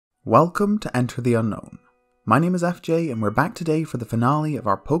Welcome to Enter the Unknown. My name is FJ and we're back today for the finale of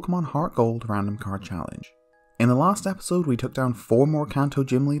our Pokémon HeartGold Random Card Challenge. In the last episode we took down 4 more Kanto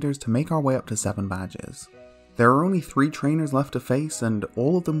gym leaders to make our way up to 7 badges. There are only 3 trainers left to face and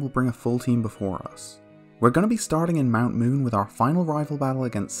all of them will bring a full team before us. We're going to be starting in Mount Moon with our final rival battle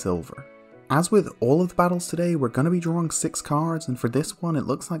against Silver. As with all of the battles today, we're going to be drawing 6 cards, and for this one it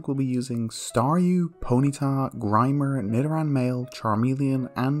looks like we'll be using Staryu, Ponyta, Grimer, Nidoran Male, Charmeleon,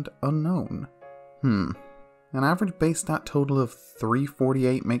 and Unown. An average base stat total of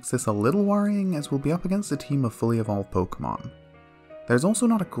 348 makes this a little worrying as we'll be up against a team of fully evolved Pokemon. There's also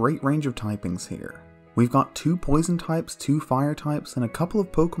not a great range of typings here. We've got 2 poison types, 2 fire types, and a couple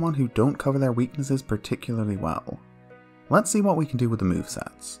of Pokemon who don't cover their weaknesses particularly well. Let's see what we can do with the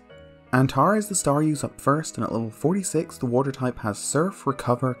movesets. Antares the Staryu's up first, and at level 46 the water type has Surf,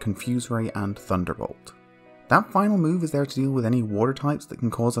 Recover, Confuse Ray, and Thunderbolt. That final move is there to deal with any water types that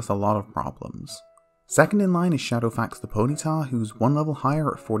can cause us a lot of problems. Second in line is Shadowfax the Ponyta, who's 1 level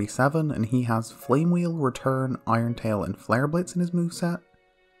higher at 47, and he has Flame Wheel, Return, Iron Tail, and Flare Blitz in his moveset.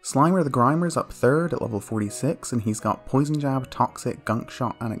 Slimer the Grimer's up third at level 46, and he's got Poison Jab, Toxic, Gunk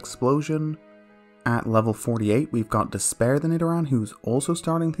Shot, and Explosion. At level 48 we've got Despair the Nidoran, who's also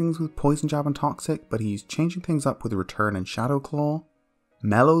starting things with Poison Jab and Toxic, but he's changing things up with Return and Shadow Claw.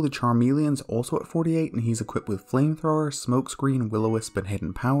 Mellow the Charmeleon's also at 48 and he's equipped with Flamethrower, Smokescreen, Will-O-Wisp, and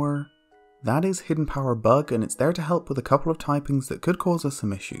Hidden Power. That is Hidden Power Bug, and it's there to help with a couple of typings that could cause us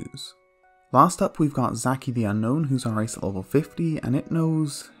some issues. Last up we've got Zaki the Unknown, who's our ace at level 50, and it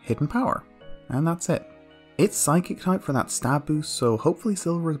knows Hidden Power. And that's it. It's Psychic type for that stab boost, so hopefully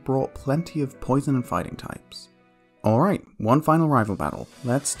Silver has brought plenty of poison and fighting types. Alright, one final rival battle.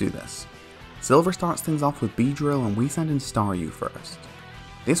 Let's do this. Silver starts things off with Beedrill and we send in Staryu first.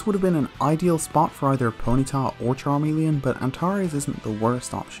 This would have been an ideal spot for either Ponyta or Charmeleon, but Antares isn't the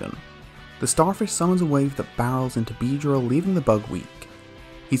worst option. The Starfish summons a wave that barrels into Beedrill, leaving the bug weak.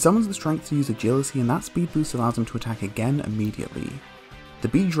 He summons the strength to use agility, and that speed boost allows him to attack again immediately. The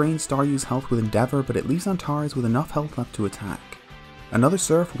bee drains Staryu's health with Endeavour, but it leaves Antares with enough health left to attack. Another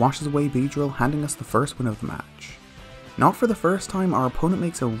Surf washes away Beedrill, handing us the first win of the match. Not for the first time, our opponent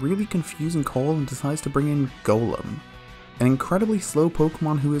makes a really confusing call and decides to bring in Golem, an incredibly slow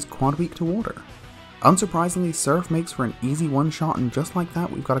Pokemon who is quad weak to water. Unsurprisingly, Surf makes for an easy one-shot, and just like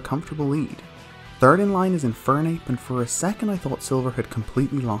that we've got a comfortable lead. Third in line is Infernape, and for a second I thought Silver had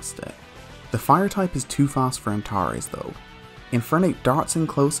completely lost it. The Fire type is too fast for Antares though. Infernape darts in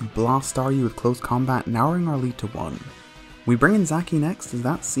close and blasts Staryu with close combat, narrowing our lead to 1. We bring in Zaki next as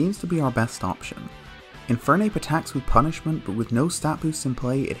that seems to be our best option. Infernape attacks with Punishment, but with no stat boosts in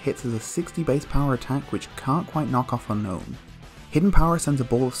play it hits as a 60 base power attack which can't quite knock off Unown. Hidden Power sends a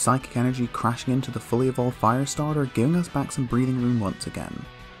ball of Psychic Energy crashing into the fully evolved Fire starter, giving us back some breathing room once again.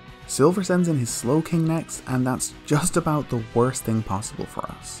 Silver sends in his Slowking next, and that's just about the worst thing possible for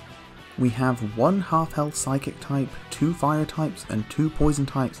us. We have 1 half health Psychic type, 2 fire types, and 2 poison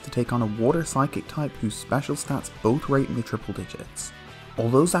types to take on a water Psychic type whose special stats both rate in the triple digits.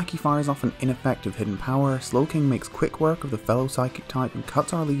 Although Zaki fires off an ineffective Hidden Power, Slowking makes quick work of the fellow Psychic type and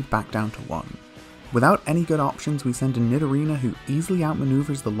cuts our lead back down to 1. Without any good options we send in Nidorina, who easily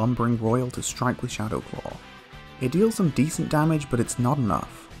outmaneuvers the lumbering Royal to strike with Shadow Claw. It deals some decent damage, but it's not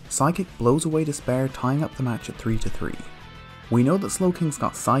enough. Psychic blows away Despair, tying up the match at 3-3. We know that Slowking's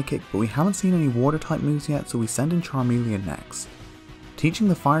got Psychic, but we haven't seen any water type moves yet, so we send in Charmeleon next. Teaching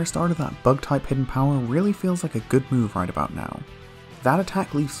the Fire starter that bug type Hidden Power really feels like a good move right about now. That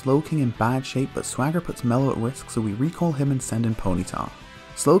attack leaves Slowking in bad shape, but Swagger puts Mellow at risk, so we recall him and send in Ponyta.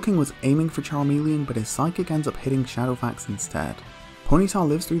 Slowking was aiming for Charmeleon, but his Psychic ends up hitting Shadowfax instead. Ponyta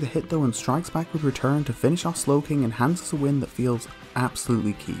lives through the hit though and strikes back with Return to finish off Slowking and hands us a win that feels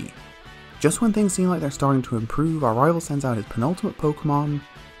absolutely key. Just when things seem like they're starting to improve, our rival sends out his penultimate Pokemon,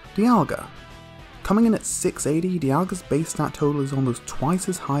 Dialga. Coming in at 680, Dialga's base stat total is almost twice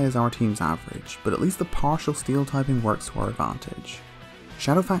as high as our team's average, but at least the partial steel typing works to our advantage.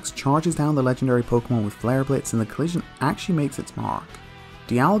 Shadowfax charges down the legendary Pokemon with Flare Blitz and the collision actually makes its mark.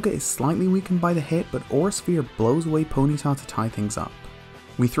 Dialga is slightly weakened by the hit, but Aura Sphere blows away Ponyta to tie things up.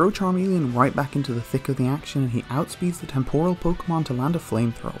 We throw Charmeleon right back into the thick of the action and he outspeeds the temporal Pokemon to land a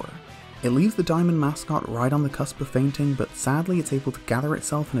Flamethrower. It leaves the Diamond mascot right on the cusp of fainting, but sadly it's able to gather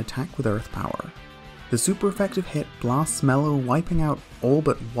itself and attack with Earth Power. The super effective hit blasts Mellow, wiping out all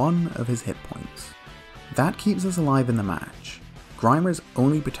but 1 of his hit points. That keeps us alive in the match. Grimer's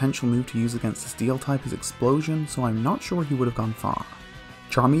only potential move to use against the Steel type is Explosion, so I'm not sure he would have gone far.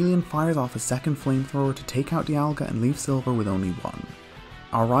 Charmeleon fires off a second Flamethrower to take out Dialga and leave Silver with only 1.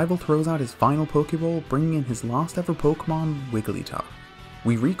 Our rival throws out his final Pokeball, bringing in his last ever Pokemon, Wigglytuff.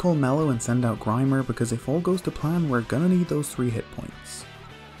 We recall Mellow and send out Grimer because if all goes to plan, we're gonna need those 3 hit points.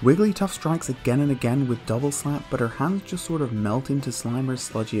 Wigglytuff strikes again and again with Double Slap, but her hands just sort of melt into Slimer's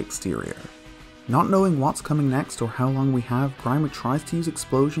sludgy exterior. Not knowing what's coming next or how long we have, Grimer tries to use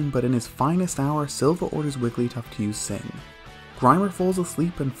Explosion, but in his finest hour, Silva orders Wigglytuff to use Sing. Grimer falls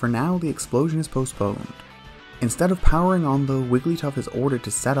asleep, and for now the explosion is postponed. Instead of powering on though, Wigglytuff is ordered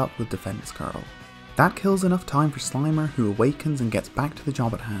to set up with Defense Curl. That kills enough time for Slimer, who awakens and gets back to the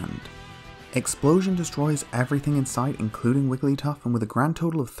job at hand. Explosion destroys everything in sight, including Wigglytuff, and with a grand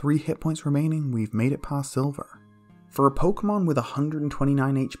total of 3 hit points remaining, we've made it past Silver. For a Pokemon with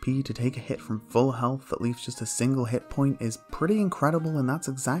 129 HP to take a hit from full health that leaves just a single hit point is pretty incredible, and that's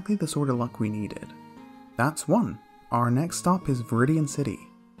exactly the sort of luck we needed. That's 1. Our next stop is Viridian City.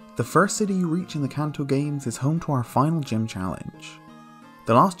 The first city you reach in the Kanto games is home to our final gym challenge.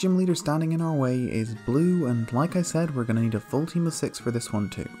 The last gym leader standing in our way is Blue, and like I said, we're going to need a full team of 6 for this one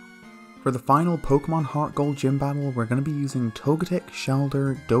too. For the final Pokémon HeartGold gym battle, we're going to be using Togetic,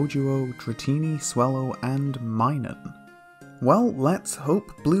 Shellder, Doduo, Dratini, Swellow, and Minun. Well, let's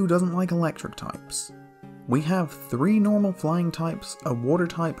hope Blue doesn't like electric types. We have 3 normal flying types, a water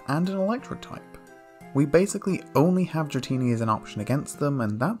type, and an electric type. We basically only have Dratini as an option against them,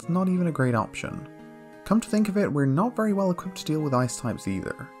 and that's not even a great option. Come to think of it, we're not very well equipped to deal with ice types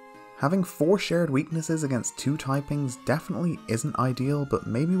either. Having 4 shared weaknesses against 2 typings definitely isn't ideal, but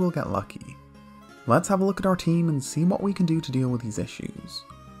maybe we'll get lucky. Let's have a look at our team and see what we can do to deal with these issues.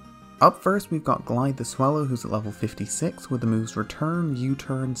 Up first we've got Glide the Swellow, who's at level 56 with the moves Return,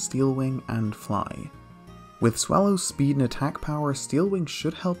 U-Turn, Steel Wing, and Fly. With Swellow's speed and attack power, Steel Wing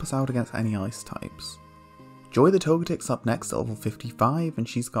should help us out against any ice types. Joy the Togetic's up next at level 55, and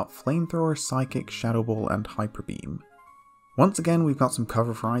she's got Flamethrower, Psychic, Shadow Ball, and Hyper Beam. Once again, we've got some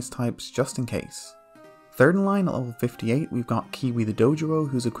cover for ice types, just in case. Third in line at level 58, we've got Kiwi the Doduo,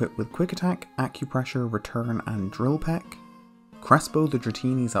 who's equipped with Quick Attack, Acupressure, Return, and Drill Peck. Crespo the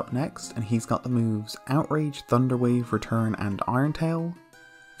Dratini's up next, and he's got the moves Outrage, Thunder Wave, Return, and Iron Tail.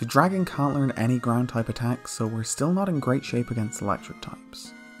 The Dragon can't learn any ground type attacks, so we're still not in great shape against electric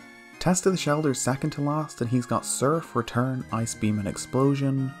types. Testa the Shellder's second to last, and he's got Surf, Return, Ice Beam, and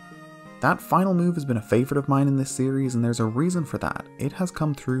Explosion. That final move has been a favourite of mine in this series, and there's a reason for that. It has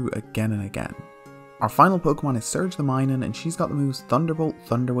come through again and again. Our final Pokemon is Surge the Minun, and she's got the moves Thunderbolt,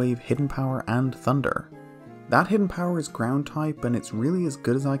 Thunder Wave, Hidden Power, and Thunder. That Hidden Power is ground type, and it's really as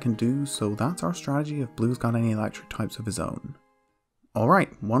good as I can do, so that's our strategy if Blue's got any electric types of his own. Alright,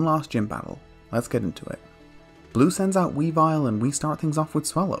 one last gym battle. Let's get into it. Blue sends out Weavile, and we start things off with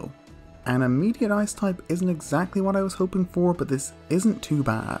Swellow. An immediate ice type isn't exactly what I was hoping for, but this isn't too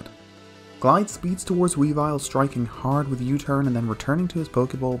bad. Glide speeds towards Weavile, striking hard with U-turn and then returning to his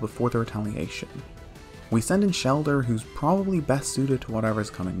Pokeball before the retaliation. We send in Shellder, who's probably best suited to whatever's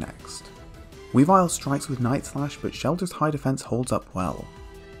coming next. Weavile strikes with Night Slash, but Shellder's high defense holds up well.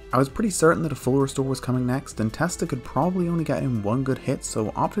 I was pretty certain that a full restore was coming next, and Testa could probably only get in 1 good hit,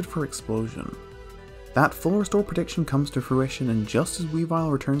 so opted for Explosion. That full restore prediction comes to fruition, and just as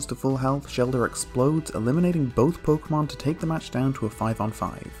Weavile returns to full health, Shellder explodes, eliminating both Pokemon to take the match down to a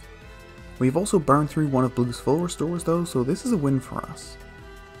 5-on-5. We've also burned through one of Blue's full restores though, so this is a win for us.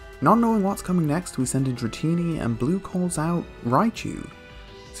 Not knowing what's coming next, we send in Dratini, and Blue calls out Raichu.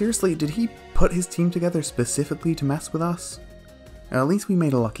 Seriously, did he put his team together specifically to mess with us? At least we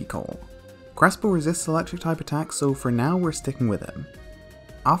made a lucky call. Crespo resists electric type attacks, so for now we're sticking with him.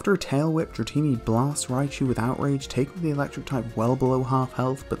 After a Tail Whip, Dratini blasts Raichu with Outrage, taking the electric type well below half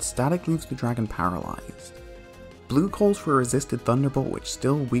health, but Static leaves the dragon paralyzed. Blue calls for a resisted Thunderbolt, which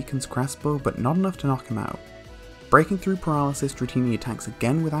still weakens Crespo, but not enough to knock him out. Breaking through paralysis, Dratini attacks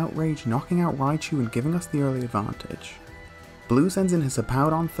again with Outrage, knocking out Raichu and giving us the early advantage. Blue sends in his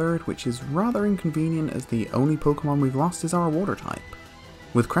Hippowdon third, which is rather inconvenient as the only Pokemon we've lost is our water type.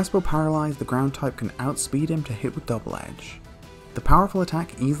 With Crespo paralyzed, the ground type can outspeed him to hit with Double Edge. The powerful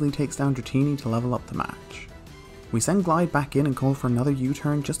attack easily takes down Dratini to level up the match. We send Glide back in and call for another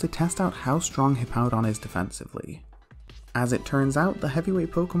U-turn just to test out how strong Hippowdon is defensively. As it turns out, the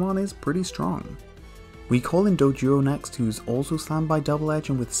heavyweight Pokemon is pretty strong. We call in Doduo next, who's also slammed by Double Edge,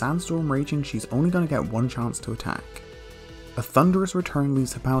 and with Sandstorm raging, she's only going to get 1 chance to attack. A thunderous return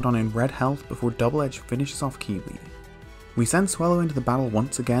leaves Hippowdon in red health before Double Edge finishes off Kiwi. We send Swellow into the battle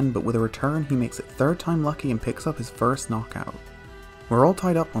once again, but with a return he makes it 3rd time lucky and picks up his first knockout. We're all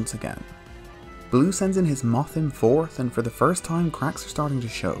tied up once again. Blue sends in his Mothim 4th, and for the first time cracks are starting to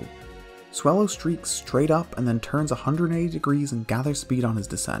show. Swellow streaks straight up and then turns 180 degrees and gathers speed on his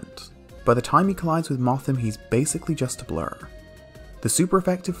descent. By the time he collides with Mothim, he's basically just a blur. The super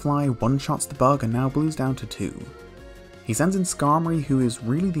effective Fly one-shots the bug, and now Blue's down to 2. He sends in Skarmory, who is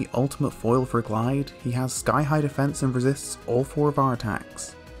really the ultimate foil for Glide. He has sky high defense and resists all 4 of our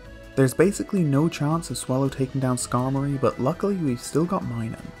attacks. There's basically no chance of Swellow taking down Skarmory, but luckily we've still got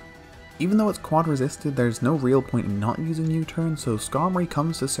Minun. Even though it's quad resisted, there's no real point in not using U-turn, so Skarmory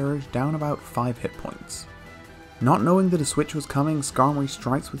comes to Surge down about 5 hit points. Not knowing that a switch was coming, Skarmory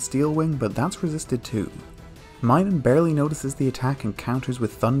strikes with Steel Wing, but that's resisted too. Minun barely notices the attack and counters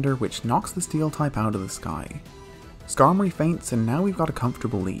with Thunder, which knocks the Steel type out of the sky. Skarmory faints, and now we've got a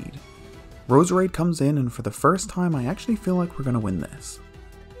comfortable lead. Roserade comes in, and for the first time I actually feel like we're going to win this.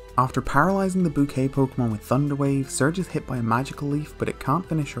 After paralysing the Bouquet Pokemon with Thunder Wave, Surge is hit by a Magical Leaf, but it can't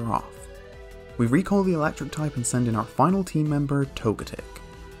finish her off. We recall the Electric type and send in our final team member, Togetic.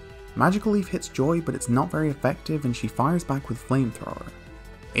 Magical Leaf hits Joy, but it's not very effective, and she fires back with Flamethrower.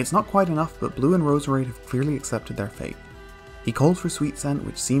 It's not quite enough, but Blue and Roserade have clearly accepted their fate. He calls for Sweet Scent,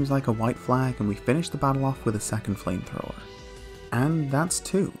 which seems like a white flag, and we finish the battle off with a second Flamethrower. And that's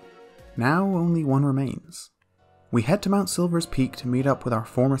 2. Now only 1 remains. We head to Mount Silver's Peak to meet up with our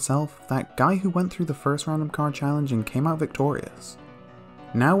former self, that guy who went through the first random card challenge and came out victorious.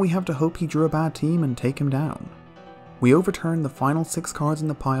 Now we have to hope he drew a bad team and take him down. We overturn the final 6 cards in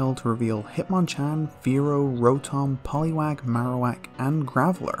the pile to reveal Hitmonchan, Fearow, Rotom, Poliwag, Marowak, and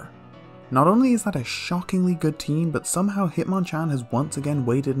Graveler. Not only is that a shockingly good team, but somehow Hitmonchan has once again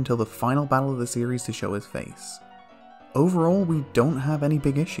waited until the final battle of the series to show his face. Overall, we don't have any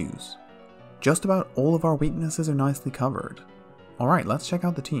big issues. Just about all of our weaknesses are nicely covered. Alright, let's check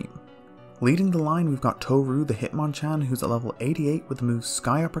out the team. Leading the line, we've got Toru, the Hitmonchan, who's at level 88 with the moves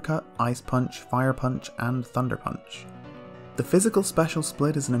Sky Uppercut, Ice Punch, Fire Punch, and Thunder Punch. The physical special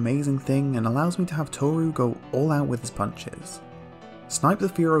split is an amazing thing and allows me to have Toru go all out with his punches. Snipe the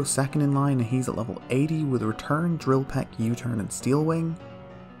Fearow second in line, and he's at level 80 with Return, Drill Peck, U-turn, and Steel Wing.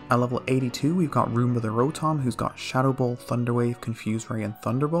 At level 82 we've got Roomba the Rotom, who's got Shadow Ball, Thunder Wave, Confuse Ray, and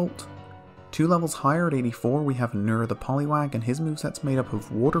Thunderbolt. 2 levels higher at 84 we have Nura the Poliwag, and his moveset's made up of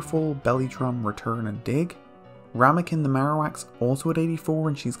Waterfall, Belly Drum, Return, and Dig. Ramekin the Marowak's also at 84,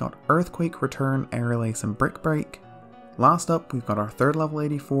 and she's got Earthquake, Return, Aerial Ace, and Brick Break. Last up we've got our 3rd level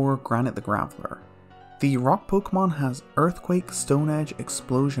 84, Granite the Graveler. The rock Pokemon has Earthquake, Stone Edge,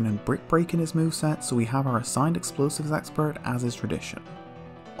 Explosion, and Brick Break in his moveset, so we have our assigned explosives expert as is tradition.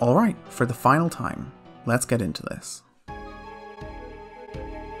 Alright, for the final time, let's get into this.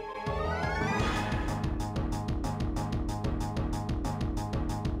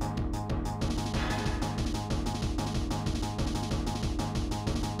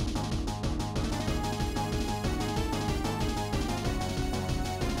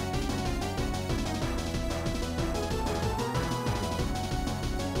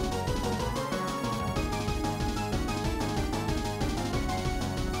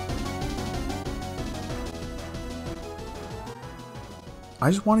 I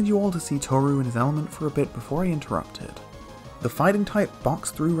just wanted you all to see Toru in his element for a bit before I interrupted. The fighting type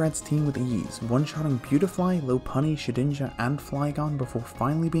boxed through Red's team with ease, one-shotting Beautifly, Lopunny, Shedinja, and Flygon before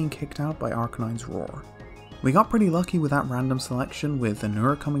finally being kicked out by Arcanine's Roar. We got pretty lucky with that random selection, with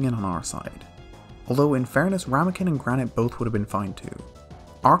Anura coming in on our side. Although in fairness, Ramekin and Granite both would have been fine too.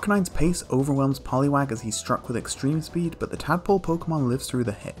 Arcanine's pace overwhelms Poliwag as he's struck with extreme speed, but the Tadpole Pokemon lives through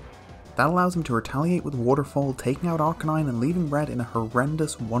the hit. That allows him to retaliate with Waterfall, taking out Arcanine and leaving Red in a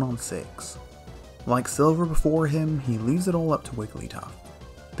horrendous 1-on-6. Like Silver before him, he leaves it all up to Wigglytuff.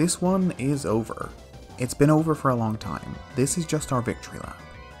 This one is over. It's been over for a long time. This is just our victory lap.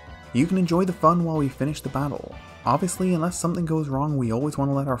 You can enjoy the fun while we finish the battle. Obviously, unless something goes wrong, we always want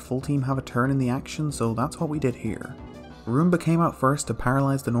to let our full team have a turn in the action, so that's what we did here. Roomba came out first to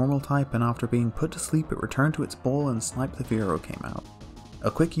paralyze the normal type, and after being put to sleep it returned to its ball and Snipe the Fearow came out. A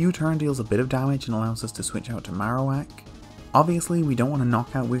quick U-turn deals a bit of damage and allows us to switch out to Marowak. Obviously we don't want to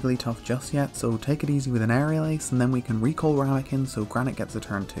knock out Wigglytuff just yet, so take it easy with an Aerial Ace and then we can recall Ramekin so Granite gets a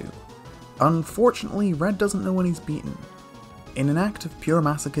turn too. Unfortunately, Red doesn't know when he's beaten. In an act of pure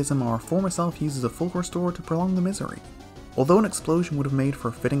masochism, our former self uses a full restore to prolong the misery. Although an explosion would have made for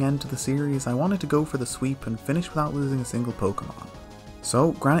a fitting end to the series, I wanted to go for the sweep and finish without losing a single Pokemon.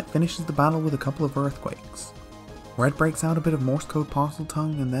 So Granite finishes the battle with a couple of Earthquakes. Red breaks out a bit of Morse code Parcel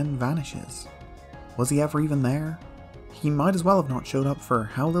Tongue and then vanishes. Was he ever even there? He might as well have not showed up for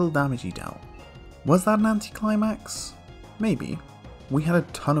how little damage he dealt. Was that an anticlimax? Maybe. We had a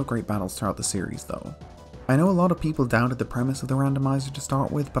ton of great battles throughout the series though. I know a lot of people doubted the premise of the randomizer to start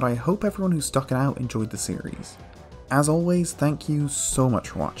with, but I hope everyone who stuck it out enjoyed the series. As always, thank you so much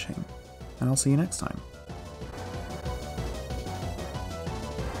for watching, and I'll see you next time.